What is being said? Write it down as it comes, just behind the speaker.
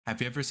Have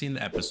you ever seen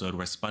the episode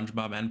where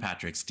SpongeBob and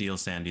Patrick steal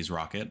Sandy's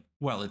rocket?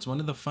 Well, it's one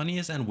of the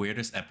funniest and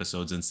weirdest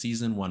episodes in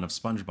season 1 of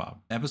SpongeBob.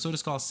 The episode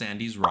is called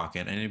Sandy's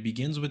Rocket, and it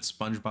begins with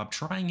SpongeBob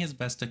trying his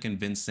best to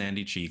convince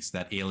Sandy Cheeks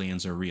that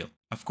aliens are real.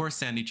 Of course,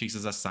 Sandy Cheeks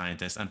is a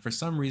scientist, and for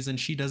some reason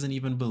she doesn't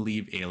even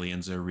believe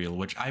aliens are real,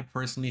 which I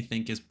personally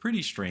think is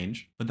pretty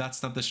strange. But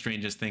that's not the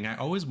strangest thing. I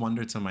always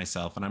wonder to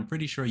myself, and I'm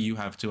pretty sure you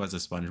have too as a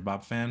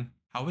SpongeBob fan,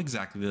 how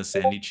exactly does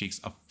Sandy Cheeks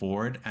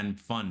afford and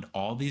fund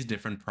all these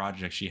different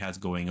projects she has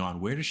going on?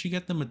 Where does she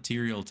get the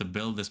material to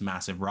build this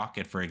massive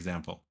rocket, for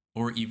example?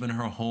 Or even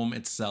her home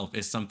itself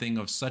is something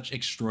of such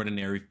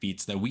extraordinary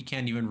feats that we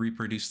can't even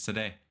reproduce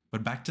today.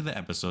 But back to the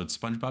episode,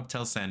 SpongeBob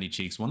tells Sandy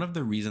Cheeks one of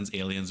the reasons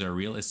aliens are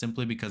real is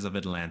simply because of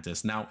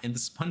Atlantis. Now, in the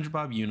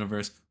SpongeBob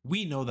universe,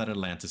 we know that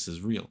Atlantis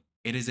is real.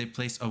 It is a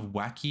place of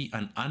wacky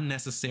and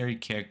unnecessary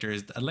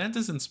characters.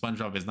 Atlantis in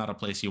SpongeBob is not a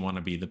place you want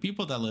to be. The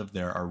people that live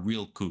there are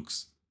real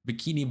kooks.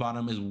 Bikini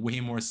Bottom is way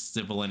more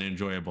civil and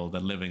enjoyable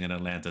than living in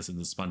Atlantis in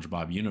the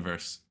SpongeBob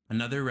universe.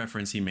 Another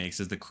reference he makes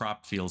is the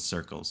crop field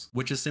circles,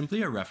 which is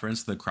simply a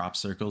reference to the crop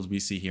circles we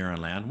see here on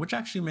land, which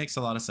actually makes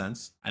a lot of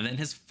sense. And then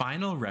his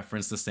final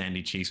reference to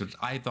Sandy Cheeks, which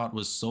I thought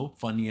was so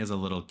funny as a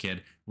little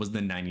kid, was the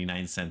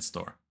 99-cent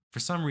store. For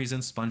some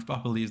reason,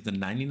 SpongeBob believes the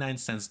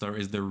 99-cent store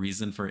is the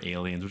reason for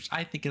aliens, which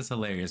I think is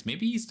hilarious.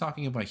 Maybe he's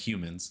talking about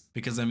humans,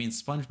 because I mean,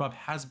 SpongeBob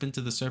has been to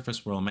the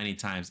surface world many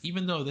times,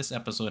 even though this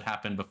episode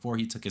happened before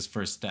he took his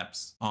first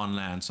steps on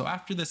land. So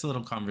after this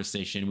little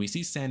conversation, we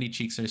see Sandy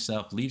Cheeks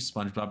herself leave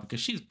SpongeBob because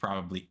she's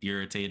probably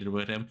irritated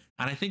with him,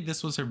 and I think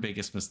this was her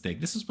biggest mistake.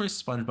 This is where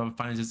SpongeBob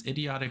finds his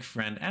idiotic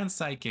friend and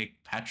sidekick,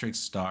 Patrick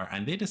Star,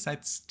 and they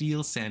decide to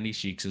steal Sandy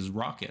Cheeks'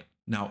 rocket.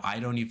 Now, I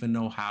don't even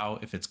know how,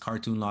 if it's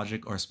cartoon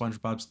logic or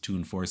SpongeBob's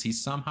Toon Force,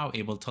 he's somehow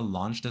able to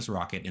launch this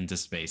rocket into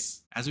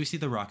space. As we see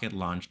the rocket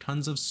launch,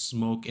 tons of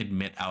smoke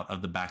emit out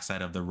of the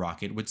backside of the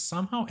rocket, which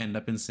somehow end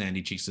up in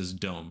Sandy Cheeks'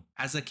 dome.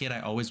 As a kid,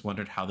 I always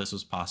wondered how this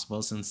was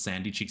possible since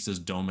Sandy Cheeks'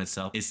 dome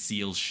itself is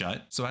sealed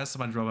shut. So as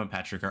SpongeBob and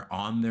Patrick are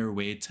on their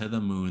way to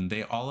the moon,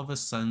 they all of a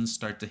sudden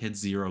start to hit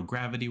zero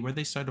gravity where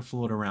they start to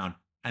float around.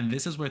 And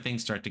this is where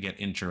things start to get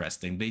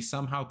interesting. They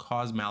somehow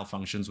cause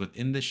malfunctions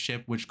within the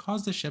ship, which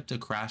cause the ship to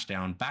crash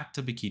down back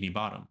to Bikini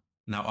Bottom.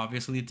 Now,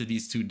 obviously, to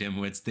these two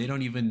dimwits, they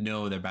don't even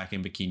know they're back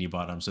in Bikini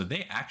Bottom, so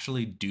they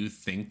actually do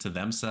think to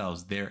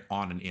themselves they're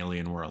on an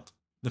alien world.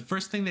 The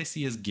first thing they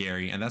see is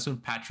Gary, and that's when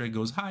Patrick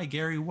goes, "Hi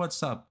Gary,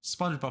 what's up?"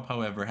 SpongeBob,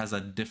 however, has a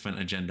different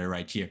agenda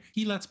right here.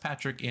 He lets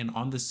Patrick in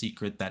on the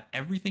secret that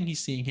everything he's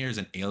seeing here is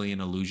an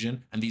alien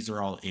illusion, and these are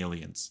all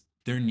aliens.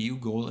 Their new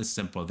goal is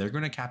simple. They're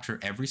going to capture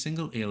every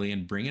single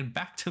alien, bring it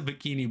back to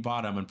Bikini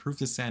Bottom, and prove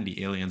to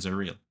Sandy aliens are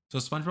real. So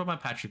SpongeBob and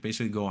Patrick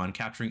basically go on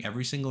capturing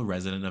every single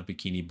resident of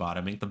Bikini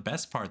Bottom. And the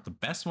best part, the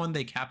best one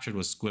they captured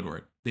was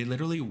Squidward. They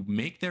literally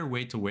make their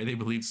way to where they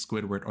believe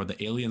Squidward or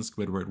the alien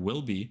Squidward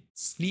will be,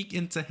 sneak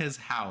into his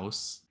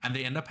house, and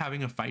they end up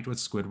having a fight with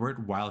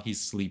Squidward while he's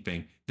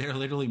sleeping. They're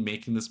literally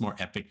making this more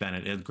epic than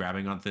it is,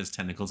 grabbing onto his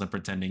tentacles and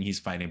pretending he's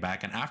fighting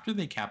back. And after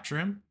they capture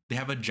him, they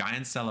have a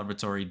giant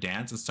celebratory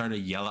dance and start to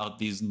yell out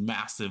these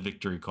massive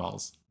victory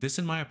calls. This,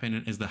 in my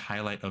opinion, is the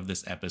highlight of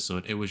this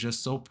episode. It was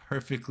just so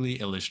perfectly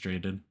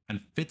illustrated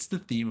and fits the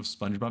theme of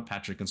SpongeBob,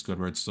 Patrick, and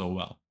Squidward so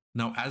well.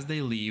 Now, as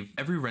they leave,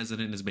 every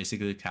resident is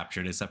basically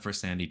captured except for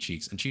Sandy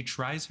Cheeks, and she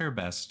tries her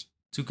best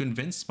to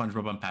convince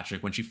SpongeBob and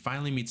Patrick when she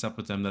finally meets up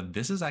with them that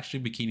this is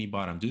actually Bikini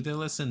Bottom. Do they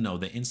listen? No,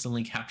 they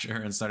instantly capture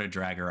her and start to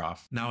drag her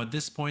off. Now, at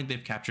this point,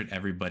 they've captured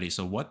everybody,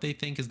 so what they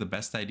think is the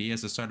best idea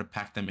is to start to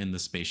pack them in the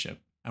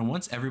spaceship. And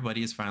once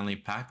everybody is finally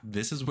packed,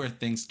 this is where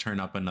things turn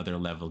up another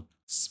level.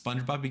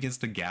 SpongeBob begins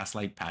to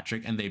gaslight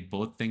Patrick, and they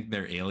both think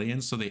they're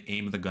aliens, so they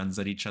aim the guns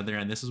at each other,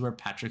 and this is where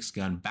Patrick's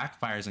gun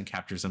backfires and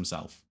captures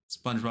himself.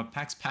 SpongeBob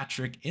packs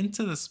Patrick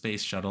into the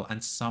space shuttle,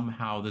 and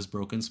somehow this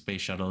broken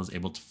space shuttle is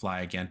able to fly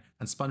again,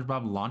 and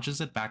SpongeBob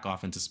launches it back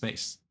off into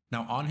space.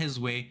 Now, on his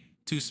way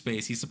to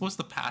space, he's supposed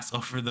to pass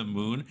over the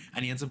moon,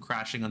 and he ends up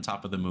crashing on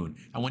top of the moon.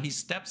 And when he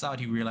steps out,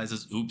 he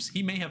realizes, oops,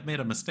 he may have made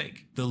a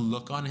mistake. The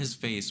look on his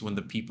face when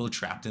the people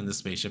trapped in the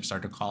spaceship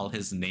start to call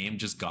his name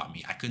just got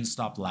me. I couldn't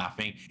stop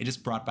laughing. It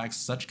just brought back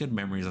such good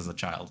memories as a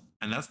child.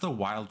 And that's the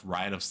wild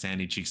ride of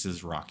Sandy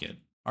Cheeks' rocket.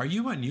 Are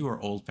you a new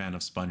or old fan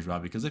of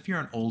SpongeBob? Because if you're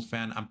an old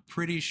fan, I'm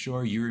pretty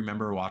sure you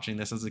remember watching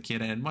this as a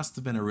kid, and it must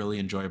have been a really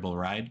enjoyable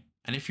ride.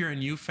 And if you're a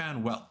new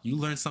fan, well, you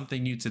learned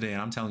something new today,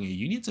 and I'm telling you,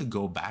 you need to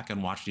go back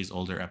and watch these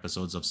older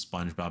episodes of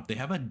SpongeBob. They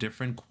have a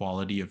different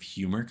quality of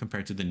humor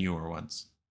compared to the newer ones.